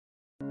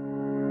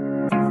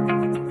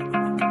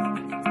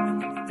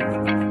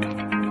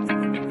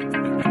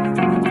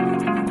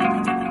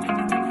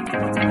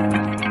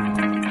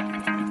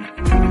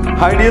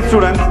Hi dear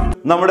students,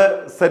 നമ്മുടെ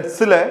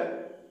സെറ്റ്സിലെ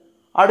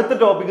അടുത്ത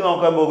topic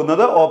നോക്കാൻ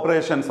പോകുന്നത്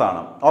ഓപ്പറേഷൻസ്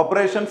ആണ്.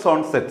 Operations on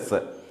sets.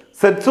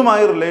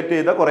 സെറ്റ്സുമായി റിലേറ്റ്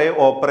ചെയ്ത കുറേ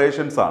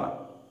ഓപ്പറേഷൻസ് ആണ്.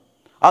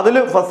 അതിൽ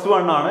ഫസ്റ്റ്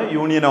വൺ ആണ്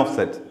യൂണിയൻ ഓഫ്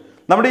സെറ്റ്സ്.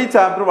 നമ്മുടെ ഈ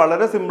ചാപ്റ്റർ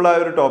വളരെ സിമ്പിളായ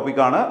ഒരു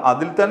ടോപ്പിക്കാണ്.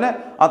 അതിൽ തന്നെ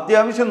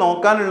അത്യാവശ്യം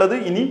നോക്കാനുള്ളത്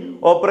ഇനി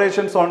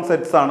ഓപ്പറേഷൻസ് ഓൺ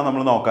സെറ്റ്സ് ആണ്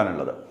നമ്മൾ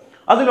നോക്കാനുള്ളത്.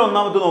 അതിൽ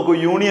ഒന്നാമത്തെ നോക്കൂ,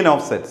 യൂണിയൻ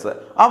ഓഫ് സെറ്റ്സ്.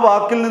 ആ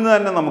വാക്കിൽ നിന്ന്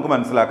തന്നെ നമുക്ക്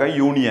മനസ്സിലാക്കാം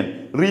യൂണിയൻ.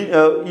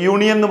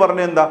 യൂണിയൻ എന്ന്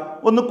പറഞ്ഞാൽ എന്താ?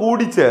 ഒന്ന്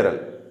കൂടിച്ചേരൽ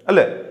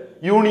അല്ലേ?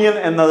 യൂണിയൻ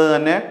എന്നത്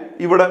തന്നെ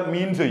ഇവിടെ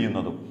മീൻ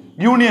ചെയ്യുന്നതും.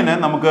 യൂണിയനെ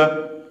നമുക്ക്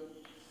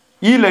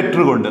ഈ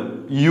ലെറ്റർ കൊണ്ട്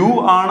യു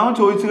ആണോ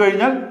ചോദിച്ചു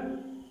കഴിഞ്ഞാൽ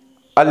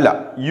അല്ല,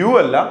 യു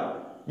അല്ല,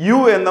 യു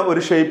എന്ന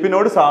ഒരു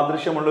ഷേപ്പിനോട്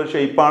സാദൃശ്യമുള്ള ഒരു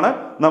ഷേപ്പാണ്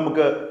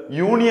നമുക്ക്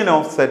യൂണിയൻ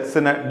ഓഫ്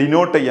സെറ്റ്സിനെ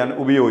ഡിനോട്ട് ചെയ്യാൻ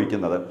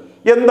ഉപയോഗിക്കുന്നത്.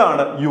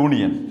 എന്താണ്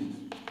union?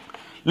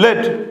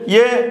 Let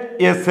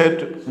A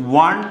set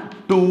 1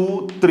 2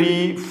 3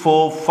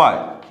 4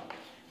 5.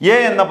 A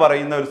എന്ന്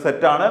പറയുന്ന ഒരു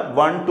സെറ്റാണ്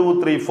 1 2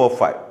 3 4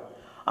 5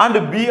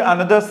 and B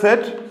another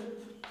set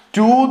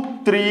 2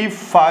 3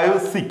 5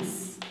 6.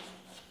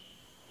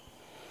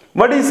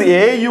 What is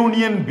A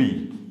union B?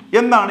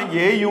 എന്താണ്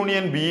A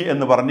union B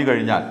എന്ന് പറഞ്ഞു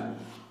കഴിഞ്ഞാൽ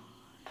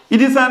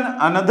it is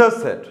another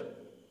set.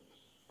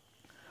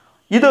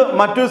 ഇത്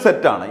മറ്റൊരു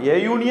സെറ്റാണ്. A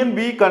union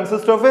B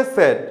consists of a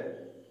set.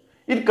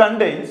 It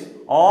contains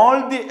all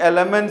the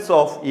elements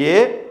of A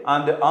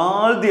and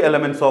all the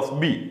elements of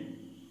B,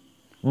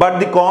 but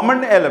the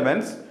common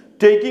elements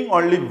taking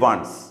only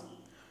once.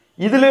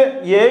 ഇതിൽ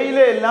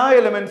എയിലെ എല്ലാ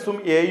എലമെന്റ്സും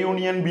A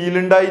union ബിയിൽ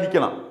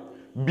ഉണ്ടായിരിക്കണം,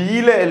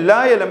 ബിയിലെ എല്ലാ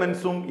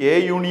എലമെന്റ്സും എ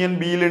യൂണിയൻ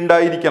ബിയിൽ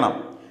ഉണ്ടായിരിക്കണം.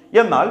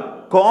 എന്നാൽ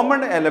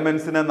കോമൺ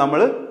എലമെന്റ്സിനെ നമ്മൾ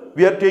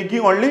V are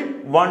taking only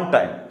one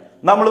time.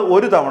 നമ്മൾ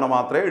ഒരു തവണ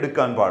മാത്രമേ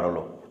എടുക്കാൻ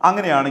പാടുള്ളൂ.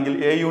 അങ്ങനെയാണെങ്കിൽ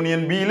എ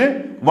യൂണിയൻ ബിയിൽ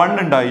 1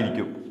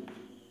 ഉണ്ടായിരിക്കും,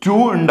 2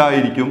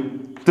 ഉണ്ടായിരിക്കും,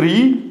 3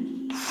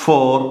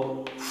 4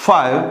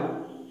 5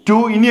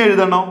 2 ഇനി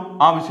എഴുതണോ?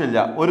 ആവശ്യമില്ല.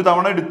 ഒരു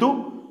തവണ എടുത്തു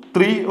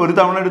 3, ഒരു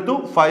തവണ എടുത്തു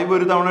 5,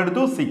 ഒരു തവണ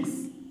എടുത്തു 6.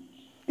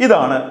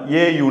 ഇതാണ്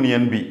A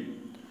union B.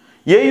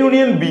 A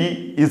union B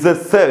is a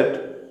set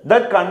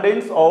that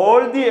contains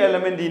all the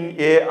element in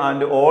A and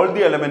all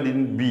the element in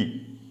B,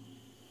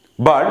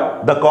 but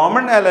the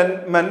common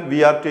element we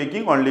are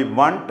taking only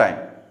one time.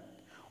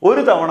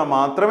 ഒരു തവണ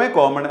മാത്രമേ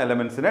common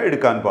എലമെന്റ്സിനെ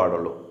എടുക്കാൻ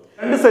പാടുള്ളൂ.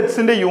 രണ്ട്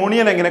സെറ്റ്സിന്റെ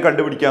union എങ്ങനെ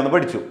കണ്ടുപിടിക്കാമെന്ന്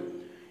പഠിച്ചു.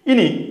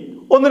 ഇനി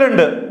ഒന്ന്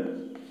രണ്ട്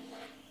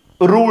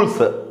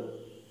റൂൾസ്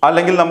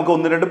അല്ലെങ്കിൽ നമുക്ക്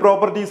ഒന്ന് രണ്ട്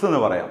പ്രോപ്പർട്ടീസ് എന്ന്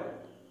പറയാം.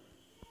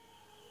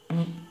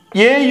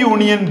 A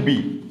union B,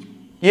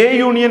 A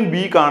union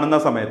B കാണുന്ന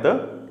സമയത്ത്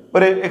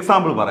ഒരു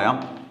എക്സാമ്പിൾ പറയാം.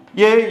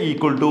 A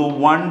equal to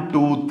 1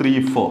 2 3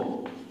 4,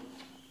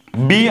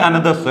 B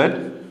another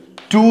set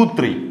 2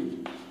 3.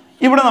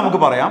 ഇവിടെ നമുക്ക്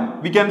പറയാം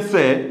we can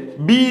say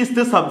B is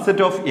the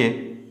subset of A.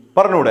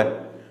 പറഞ്ഞൂടെ?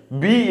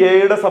 ബി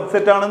എയുടെ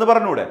സബ്സെറ്റ് ആണെന്ന്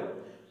പറഞ്ഞൂടെ?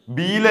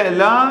 ബിയിലെ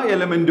എല്ലാ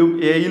എലമെന്റും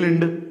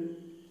എയിലുണ്ട്.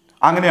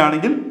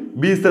 അങ്ങനെയാണെങ്കിൽ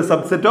B is the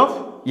subset of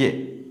A.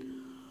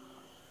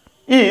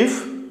 If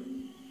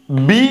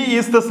B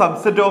is the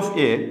subset of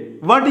A,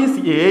 what is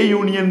A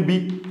union B?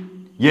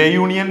 A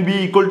union B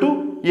equal to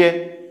A.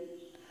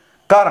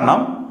 കാരണം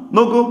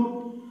നോക്കൂ,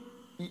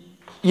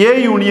 A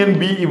union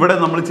B ഇവിടെ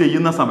നമ്മൾ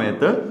ചെയ്യുന്ന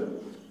സമയത്ത്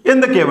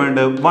എന്തൊക്കെയാണ്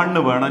വേണ്ടത്?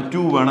 1 വേണം,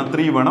 2 വേണം,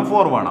 3 വേണം,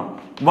 4 വേണം.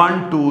 1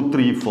 2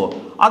 3 4.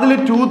 അതിൽ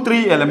 2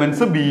 3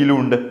 എലമെന്റ്സ് ബിയിലും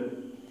ഉണ്ട്.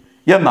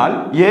 എന്നാൽ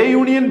A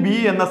union B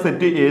എന്ന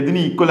സെറ്റ്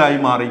ഏതിന് ഈക്വലായി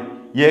മാറി?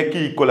 എക്ക്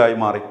ഈക്വലായി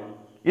മാറി.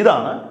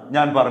 ഇതാണ്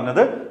ഞാൻ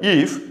പറഞ്ഞത്.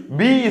 If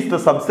B is the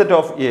subset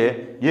of A,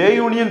 A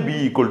union B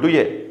equal to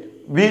A.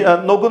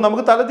 നോക്കൂ,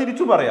 നമുക്ക് തല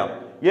തിരിച്ചു പറയാം.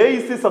 A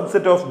is the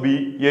subset of B,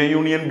 A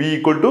union B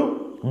equal to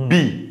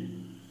B.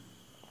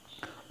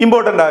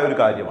 Important ആയ ഒരു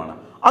കാര്യമാണ്.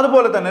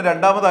 അതുപോലെ തന്നെ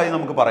രണ്ടാമതായി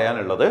നമുക്ക്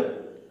പറയാനുള്ളത്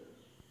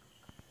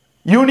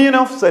യൂണിയൻ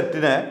ഓഫ്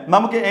സെറ്റിനെ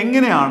നമുക്ക്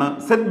എങ്ങനെയാണ്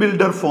സെറ്റ്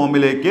ബിൽഡർ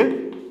ഫോമിലേക്ക്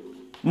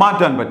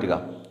മാറ്റാൻ പറ്റുക?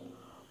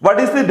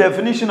 What is the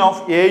definition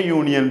of A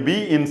union be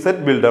in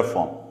set builder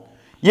form?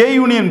 A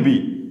union B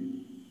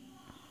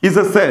is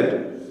a set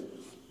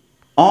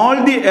all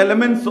the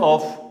elements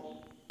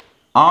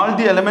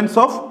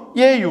of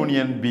A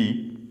union B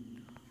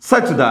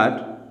such that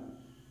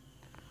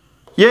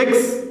X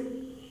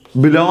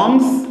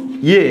belongs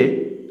A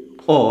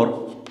or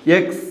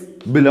X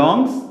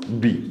belongs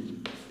B.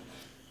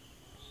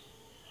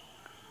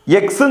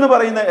 X എന്ന്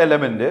പറയുന്ന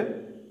element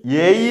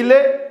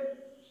എയിലെ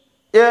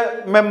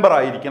member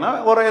ആയിരിക്കണം,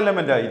 ഒരു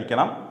element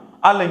ആയിരിക്കണം.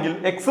 അല്ലെങ്കിൽ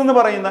X എന്ന്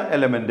പറയുന്ന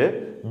element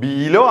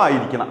ബിയിലോ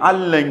ആയിരിക്കണം.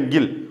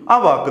 അല്ലെങ്കിൽ ആ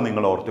വാക്ക്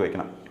നിങ്ങൾ ഓർത്ത്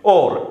വെക്കണം,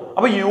 ഓർ.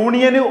 അപ്പൊ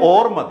യൂണിയന്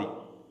ഓർ മതി.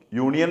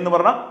 യൂണിയൻ എന്ന്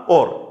പറഞ്ഞാൽ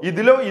ഓർ,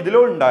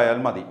 ഇതിലോ ഉണ്ടായാൽ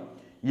മതി,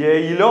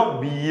 എയിലോ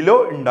ബിയിലോ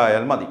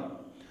ഉണ്ടായാൽ മതി.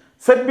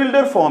 സെറ്റ്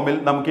ബിൽഡർ ഫോമിൽ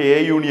നമുക്ക് എ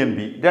യൂണിയൻ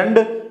ബി,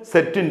 രണ്ട്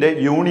സെറ്റിന്റെ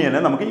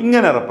യൂണിയനെ നമുക്ക്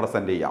ഇങ്ങനെ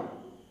റെപ്രസെന്റ് ചെയ്യാം.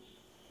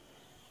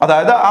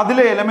 അതായത്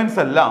അതിലെ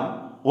എലമെന്റ്സ് എല്ലാം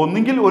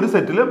ഒന്നുകിൽ ഒരു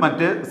സെറ്റിൽ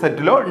മറ്റേ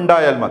സെറ്റിലോ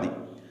ഉണ്ടായാൽ മതി.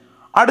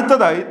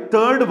 അടുത്തതായി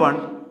തേർഡ് വൺ,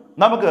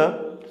 നമുക്ക്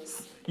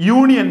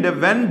യൂണിയന്റെ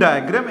വെൻ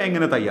ഡയഗ്രാം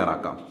എങ്ങനെ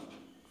തയ്യാറാക്കാം?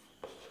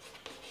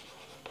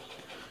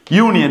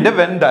 യൂണിയന്റെ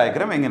വെൻ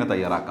ഡയഗ്രാം എങ്ങനെ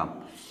തയ്യാറാക്കാം?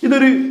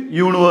 ഇതൊരു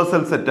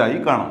യൂണിവേഴ്സൽ സെറ്റായി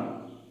കാണാം.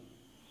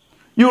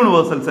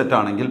 യൂണിവേഴ്സൽ സെറ്റ്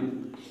ആണെങ്കിൽ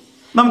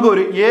നമുക്ക്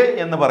ഒരു എ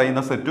എന്ന്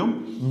പറയുന്ന സെറ്റും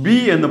ബി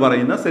എന്ന്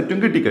പറയുന്ന സെറ്റും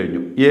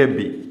കിട്ടിക്കഴിഞ്ഞു. എ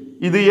ബി,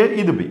 ഇത് എ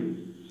ഇത് ബി,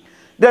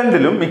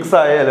 രണ്ടിലും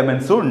മിക്സായ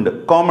എലമെന്റ്സും ഉണ്ട്,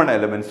 കോമൺ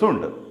എലമെന്റ്സും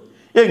ഉണ്ട്.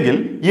 എങ്കിൽ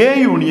എ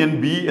യൂണിയൻ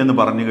ബി എന്ന്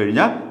പറഞ്ഞു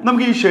കഴിഞ്ഞാൽ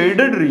നമുക്ക് ഈ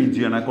ഷെയ്ഡഡ്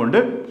റീജിയനെ കൊണ്ട്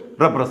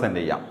റെപ്രസെന്റ്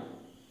ചെയ്യാം.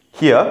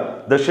 Here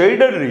the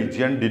shaded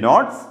region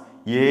denotes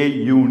A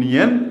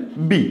union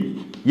B.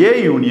 A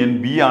union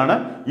B ആണ്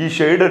ഈ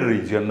ഷെയ്ഡഡ്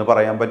റീജിയൻ എന്ന്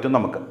പറയാൻ പറ്റും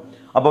നമുക്ക്.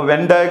 അപ്പോൾ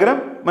വെൻ ഡയഗ്രാം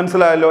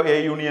മനസ്സിലായല്ലോ. എ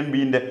യൂണിയൻ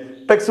ബിന്റെ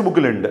ടെക്സ്റ്റ്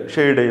ബുക്കിലുണ്ട്,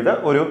 ഷെയ്ഡ് ചെയ്ത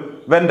ഒരു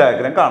വെൻ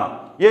ഡയഗ്രാം കാണാം.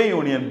 എ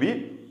യൂണിയൻ ബി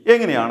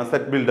എങ്ങനെയാണ്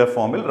സെറ്റ് ബിൽഡർ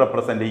ഫോമിൽ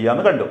റെപ്രസെന്റ്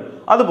ചെയ്യാന്ന് കണ്ടു.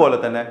 അതുപോലെ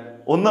തന്നെ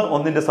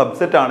ഒന്നിന്റെ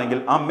സബ്സെറ്റ് ആണെങ്കിൽ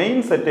ആ മെയിൻ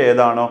സെറ്റ്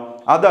ഏതാണോ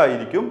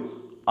അതായിരിക്കും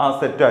ആ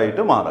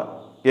സെറ്റായിട്ട് മാറുക,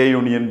 എ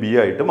യൂണിയൻ ബി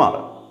ആയിട്ട്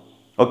മാറുക.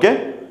 ഓക്കെ,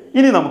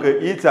 ഇനി നമുക്ക്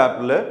ഈ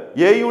ചാപ്റ്ററിൽ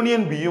എ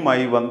യൂണിയൻ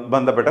ബിയുമായി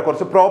ബന്ധപ്പെട്ട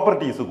കുറച്ച്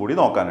പ്രോപ്പർട്ടീസ് കൂടി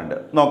നോക്കാം.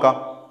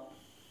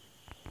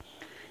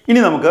 ഇനി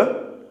നമുക്ക്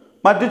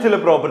മറ്റു ചില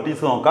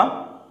പ്രോപ്പർട്ടീസ് നോക്കാം.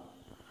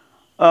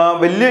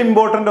 വലിയ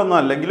ഇമ്പോർട്ടൻ്റ് ഒന്നും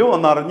അല്ലെങ്കിലും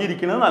ഒന്ന്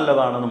അറിഞ്ഞിരിക്കുന്നത്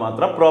നല്ലതാണെന്ന്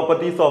മാത്രം.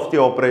 Properties of the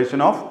operation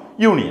of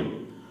union.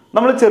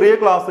 നമ്മൾ ചെറിയ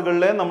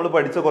ക്ലാസ്സുകളിലെ നമ്മൾ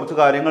പഠിച്ച കുറച്ച്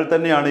കാര്യങ്ങൾ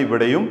തന്നെയാണ്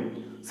ഇവിടെയും.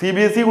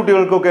 CBSE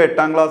കുട്ടികൾക്കൊക്കെ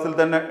 8ാം ക്ലാസ്സിൽ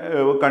തന്നെ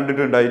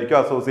കണ്ടിട്ടുണ്ടായിരിക്കും.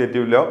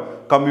 അസോസിയേറ്റീവ് ലോ,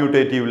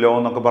 കമ്മ്യൂട്ടേറ്റീവ് ലോ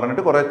എന്നൊക്കെ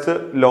പറഞ്ഞിട്ട് കുറച്ച്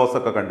ലോസ്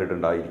ഒക്കെ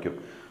കണ്ടിട്ടുണ്ടായിരിക്കും.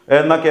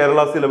 എന്നാൽ കേരള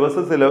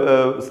സിലബസ്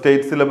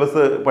സ്റ്റേറ്റ്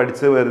സിലബസ്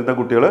പഠിച്ച് വരുന്ന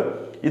കുട്ടികൾ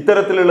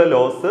ഇത്തരത്തിലുള്ള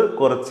ലോസ്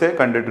കുറച്ചേ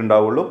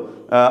കണ്ടിട്ടുണ്ടാവുള്ളൂ.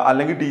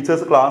 അല്ലെങ്കിൽ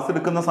ടീച്ചേഴ്സ് ക്ലാസ്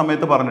എടുക്കുന്ന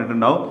സമയത്ത്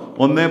പറഞ്ഞിട്ടുണ്ടാവും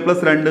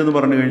 1+2 എന്ന്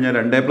പറഞ്ഞു കഴിഞ്ഞാൽ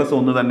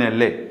 2+1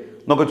 തന്നെയല്ലേ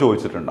എന്നൊക്കെ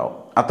ചോദിച്ചിട്ടുണ്ടാവും.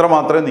 അത്ര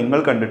മാത്രമേ നിങ്ങൾ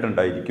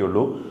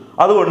കണ്ടിട്ടുണ്ടായിരിക്കുള്ളൂ.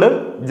 അതുകൊണ്ട്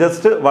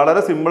ജസ്റ്റ്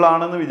വളരെ സിമ്പിൾ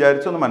ആണെന്ന്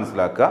വിചാരിച്ചൊന്ന്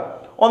മനസ്സിലാക്കുക.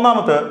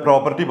 ഒന്നാമത്തെ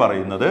പ്രോപ്പർട്ടി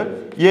പറയുന്നത്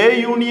എ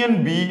യൂണിയൻ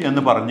ബി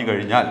എന്ന് പറഞ്ഞു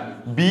കഴിഞ്ഞാൽ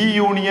ബി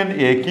യൂണിയൻ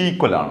എക്ക്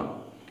ഈക്വൽ ആണ്.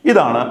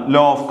 ഇതാണ്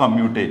ലോ ഓഫ്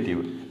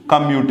കമ്മ്യൂട്ടേറ്റീവ്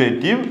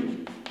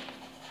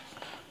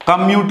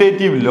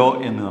ലോ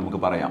എന്ന് നമുക്ക്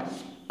പറയാം.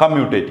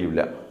 കമ്മ്യൂട്ടേറ്റീവ്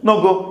ലോ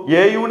നോക്കൂ,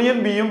 എ യൂണിയൻ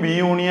ബിയും ബി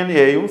യൂണിയൻ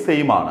എയും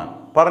സെയിം ആണ്.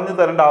 പറഞ്ഞു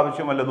തരേണ്ട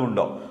ആവശ്യം വല്ലതും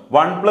ഉണ്ടോ?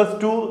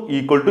 1+2 =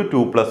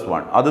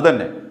 2+1. അത്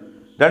തന്നെ,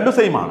 രണ്ടും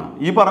സെയിം ആണ്.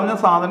 ഈ പറഞ്ഞ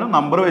സാധനം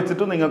നമ്പർ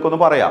വെച്ചിട്ട് നിങ്ങൾക്കൊന്ന്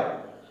പറയാം.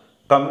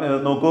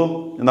 നോക്കൂ,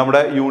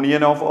 നമ്മുടെ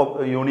യൂണിയൻ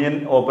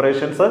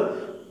ഓപ്പറേഷൻസ്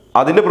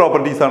അതിൻ്റെ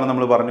പ്രോപ്പർട്ടീസാണ്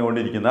നമ്മൾ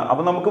പറഞ്ഞുകൊണ്ടിരിക്കുന്നത്.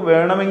 അപ്പം നമുക്ക്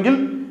വേണമെങ്കിൽ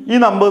ഈ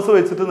നമ്പേഴ്സ്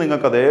വെച്ചിട്ട്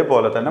നിങ്ങൾക്ക്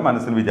അതേപോലെ തന്നെ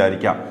മനസ്സിൽ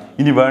വിചാരിക്കാം.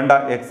 ഇനി വേണ്ട,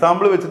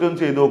 എക്സാമ്പിൾ വെച്ചിട്ടൊന്ന്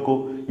ചെയ്തു നോക്കൂ.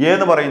 എ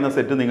എന്ന് പറയുന്ന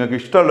സെറ്റ് നിങ്ങൾക്ക്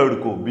ഇഷ്ടമുള്ള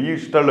എടുക്കൂ, ബി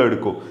ഇഷ്ടമുള്ള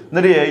എടുക്കൂ,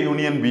 എന്നിട്ട് എ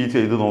യൂണിയൻ ബി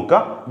ചെയ്ത് നോക്കുക,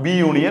 ബി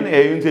യൂണിയൻ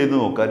എയും ചെയ്ത്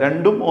നോക്കുക.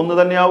 രണ്ടും ഒന്ന്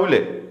തന്നെ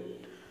ആവൂലേ?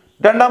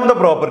 രണ്ടാമത്തെ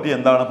പ്രോപ്പർട്ടി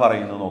എന്താണ്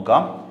പറയുന്നത്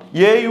നോക്കാം.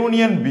 A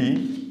union B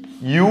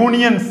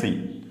union C.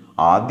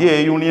 ആദ്യം എ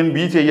യൂണിയൻ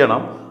ബി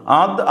ചെയ്യണം,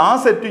 ആ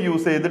സെറ്റ്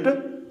യൂസ് ചെയ്തിട്ട്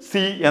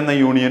സി എന്ന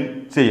യൂണിയൻ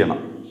ചെയ്യണം.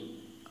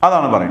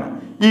 അതാണ് പറയുന്നത്.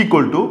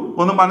 ഈക്വൽ ടു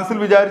ഒന്ന് മനസ്സിൽ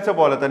വിചാരിച്ച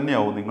പോലെ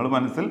തന്നെയാവും. നിങ്ങൾ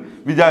മനസ്സിൽ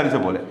വിചാരിച്ച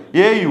പോലെ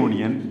A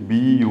union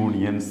B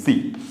union C.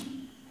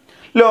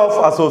 Law of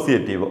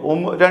associative,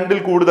 2ൽ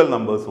കൂടുതൽ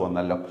നമ്പേഴ്സ്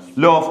വന്നല്ലോ.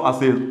 ലോ ഓഫ്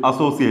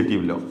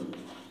അസോസിയേറ്റീവ്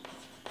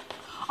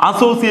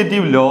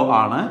ലോ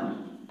ആണ്.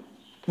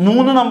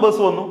 3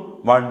 നമ്പേഴ്സ് വന്നു,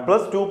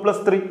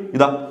 1+2+3.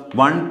 ഇതാ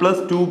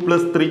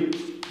 1+2+3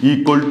 =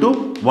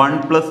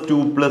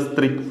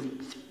 1+2+3.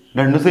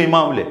 രണ്ടും സെയിം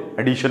ആവില്ലേ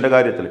അഡീഷന്റെ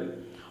കാര്യത്തിൽ?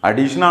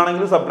 അഡീഷൻ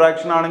ആണെങ്കിലും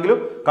സബ്ട്രാക്ഷൻ ആണെങ്കിലും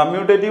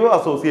കമ്മ്യൂട്ടേറ്റീവ്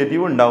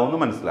അസോസിയേറ്റീവ് ഉണ്ടാവും എന്ന്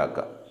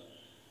മനസ്സിലാക്കുക.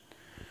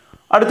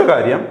 അടുത്ത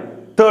കാര്യം,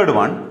 third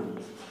one,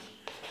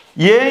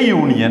 A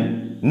union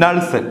null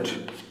set.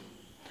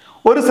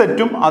 ഒരു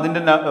സെറ്റും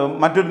അതിൻ്റെ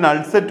മറ്റൊരു നൾ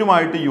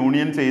സെറ്റുമായിട്ട്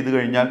യൂണിയൻ ചെയ്ത്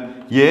കഴിഞ്ഞാൽ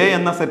എ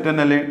എന്ന സെറ്റ്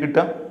തന്നെയല്ലേ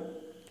കിട്ടുക?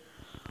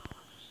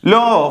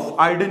 Law of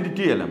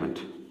identity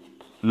element.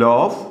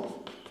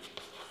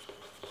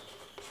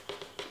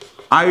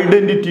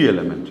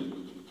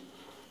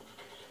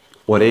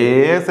 ഒരേ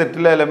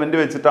സെറ്റിലെ എലമെന്റ്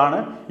വെച്ചിട്ടാണ്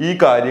ഈ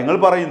കാര്യങ്ങൾ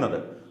പറയുന്നത്.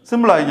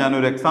 സിമ്പിളായി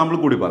ഞാനൊരു എക്സാമ്പിൾ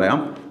കൂടി പറയാം.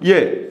 എ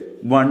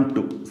 1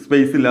 2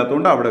 സ്പേസ്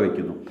ഇല്ലാത്തതുകൊണ്ട് അവിടെ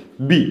വെക്കുന്നു.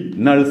 ബി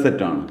നൾ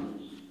സെറ്റ് ആണ്.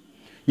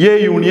 എ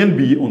യൂണിയൻ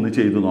ബി ഒന്ന്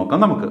ചെയ്തു നോക്കാം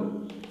നമുക്ക്.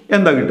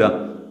 എന്താ കിട്ടുക?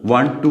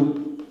 1 2.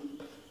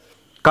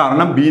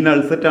 കാരണം ബി നൾ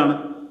സെറ്റ് ആണ്.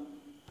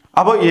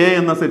 അപ്പോൾ എ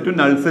എന്ന സെറ്റും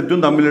നൾ സെറ്റും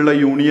തമ്മിലുള്ള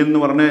യൂണിയൻ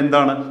എന്ന് പറഞ്ഞാൽ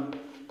എന്താണ്?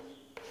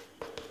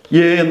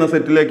 എ എന്ന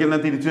സെറ്റിലേക്ക് തന്നെ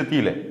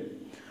തിരിച്ചെത്തിയില്ലേ?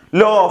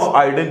 ലോ ഓഫ്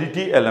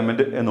ഐഡന്റിറ്റി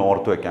എലമെന്റ് എന്ന്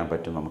ഓർത്ത് വെക്കാൻ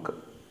പറ്റും നമുക്ക്.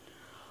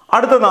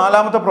 അടുത്ത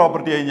 4ാമത്തെ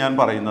പ്രോപ്പർട്ടിയായി ഞാൻ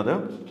പറയുന്നത്,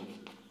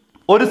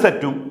 ഒരു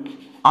സെറ്റും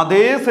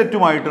അതേ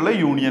സെറ്റുമായിട്ടുള്ള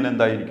യൂണിയൻ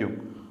എന്തായിരിക്കും?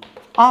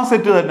 ആ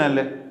സെറ്റ് തന്നെ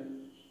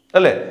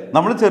അല്ലേ?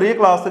 നമ്മൾ ചെറിയ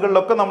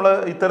ക്ലാസ്സുകളിലൊക്കെ നമ്മൾ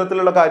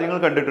ഇത്തരത്തിലുള്ള കാര്യങ്ങൾ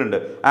കണ്ടിട്ടുണ്ട്.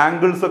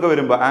 ആംഗിൾസ് ഒക്കെ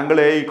വരുമ്പോൾ ആംഗിൾ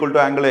എ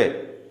 = ആംഗിൾ എ,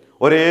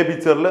 ഒരേ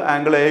പിക്ചറിൽ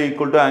ആംഗിൾ എ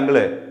 = ആംഗിൾ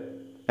എ,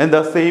 എന്താ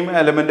same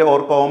element or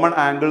common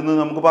angle എന്ന്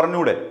നമുക്ക്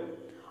പറഞ്ഞൂടെ?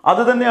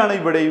 അത് തന്നെയാണ്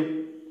ഇവിടെയും.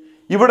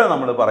 ഇവിടെ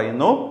നമ്മൾ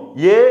പറയുന്നു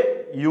എ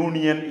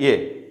യൂണിയൻ എ.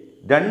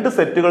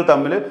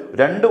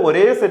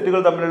 ഒരേ സെറ്റുകൾ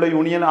തമ്മിലുള്ള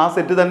യൂണിയൻ ആ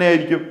സെറ്റ് തന്നെ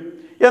ആയിരിക്കും.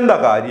 എന്താ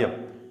കാര്യം?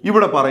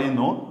 ഇവിടെ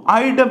പറയുന്നു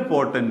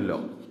ഐഡംപോർട്ടന്റ്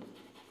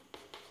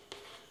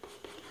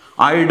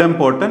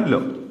ലോ.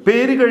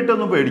 പേര്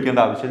കേട്ടൊന്നും പേടിക്കേണ്ട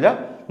ആവശ്യമില്ല.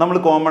 നമ്മൾ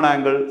കോമൺ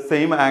ആംഗിൾ,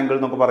 സെയിം ആംഗിൾ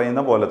എന്നൊക്കെ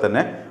പറയുന്ന പോലെ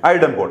തന്നെ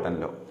ഐഡംപോർട്ടന്റ്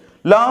ലോ.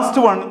 ലാസ്റ്റ്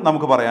വൺ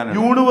നമുക്ക് പറയാൻ,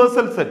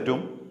 യൂണിവേഴ്സൽ സെറ്റും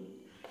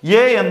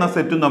എ എന്ന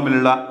സെറ്റും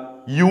തമ്മിലുള്ള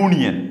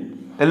യൂണിയൻ.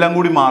 എല്ലാം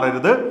കൂടി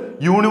മാറരുത്.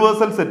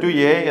 യൂണിവേഴ്സൽ സെറ്റും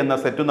എ എന്ന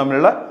സെറ്റും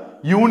തമ്മിലുള്ള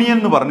യൂണിയൻ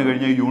എന്ന് പറഞ്ഞു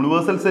കഴിഞ്ഞാൽ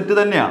യൂണിവേഴ്സൽ സെറ്റ്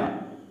തന്നെയാണ്.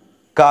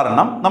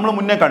 കാരണം നമ്മൾ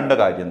മുന്നേ കണ്ട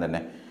കാര്യം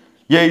തന്നെ,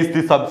 A is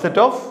the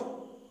subset of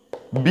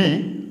B,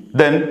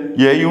 then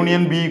A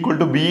union B equal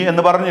to B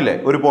എന്ന് പറഞ്ഞില്ലേ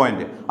ഒരു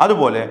പോയിന്റ്.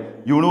 അതുപോലെ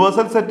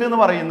യൂണിവേഴ്സൽ സെറ്റ് എന്ന്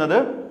പറയുന്നത്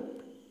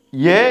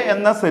എ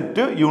എന്ന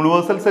സെറ്റ്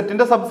യൂണിവേഴ്സൽ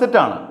സെറ്റിന്റെ സബ്സെറ്റ്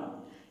ആണ്.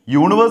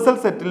 യൂണിവേഴ്സൽ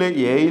സെറ്റിലെ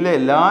എയിലെ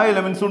എല്ലാ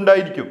എലമെന്റ്സും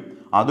ഉണ്ടായിരിക്കും.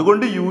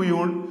 അതുകൊണ്ട്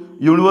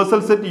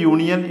universal set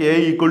union A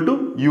equal to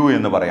you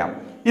എന്ന് പറയാം.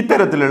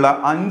 ഇത്തരത്തിലുള്ള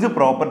 5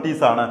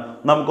 പ്രോപ്പർട്ടീസ് ആണ്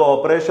നമുക്ക്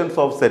ഓപ്പറേഷൻസ്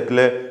ഓഫ്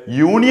സെറ്റിലെ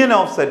യൂണിയൻ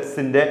ഓഫ്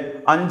സെറ്റ്സിന്റെ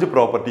 5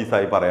 പ്രോപ്പർട്ടീസ്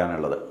ആയി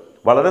പറയാനുള്ളത്.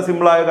 വളരെ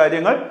സിമ്പിളായ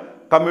കാര്യങ്ങൾ.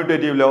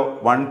 Commutative law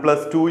 1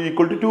 + 2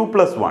 = 2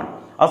 + 1.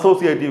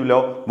 Associative law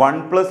 1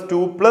 +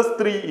 2 +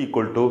 3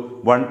 =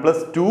 1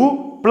 + 2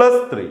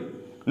 + 3.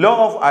 Law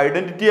of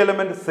identity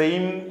element,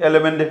 same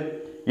element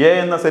A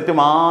എന്ന സെറ്റ്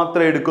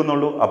മാത്രമേ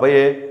എടുക്കുന്നുള്ളൂ. അപ്പൊ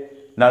എ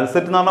നൾ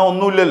സെറ്റ് എന്ന് പറഞ്ഞാൽ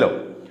ഒന്നുമില്ലല്ലോ.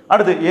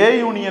 അടുത്ത് A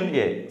union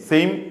A,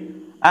 same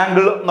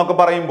angle എന്നൊക്കെ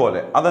പറയും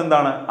പോലെ,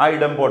 അതെന്താണ്?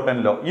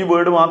 ഐഡംപോർട്ടന്റ് ലോ. ഈ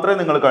വേർഡ് മാത്രമേ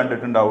നിങ്ങൾ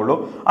കണ്ടിട്ടുണ്ടാവുള്ളൂ.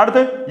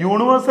 അടുത്ത്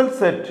universal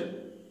set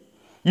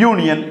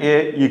union A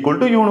equal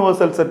to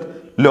universal set,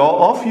 law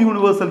of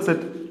universal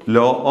set,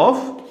 law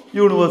of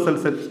universal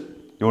set.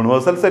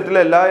 Universal സെറ്റിൽ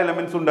എല്ലാ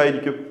എലമെന്റ്സും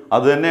ഉണ്ടായിരിക്കും,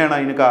 അത് തന്നെയാണ്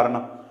അതിന്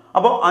കാരണം.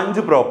 അപ്പോൾ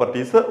 5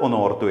 പ്രോപ്പർട്ടീസ് ഒന്ന്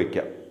ഓർത്ത്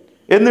വയ്ക്കാം.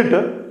 എന്നിട്ട്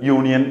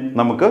യൂണിയൻ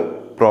നമുക്ക്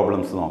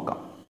പ്രോബ്ലംസ് നോക്കാം.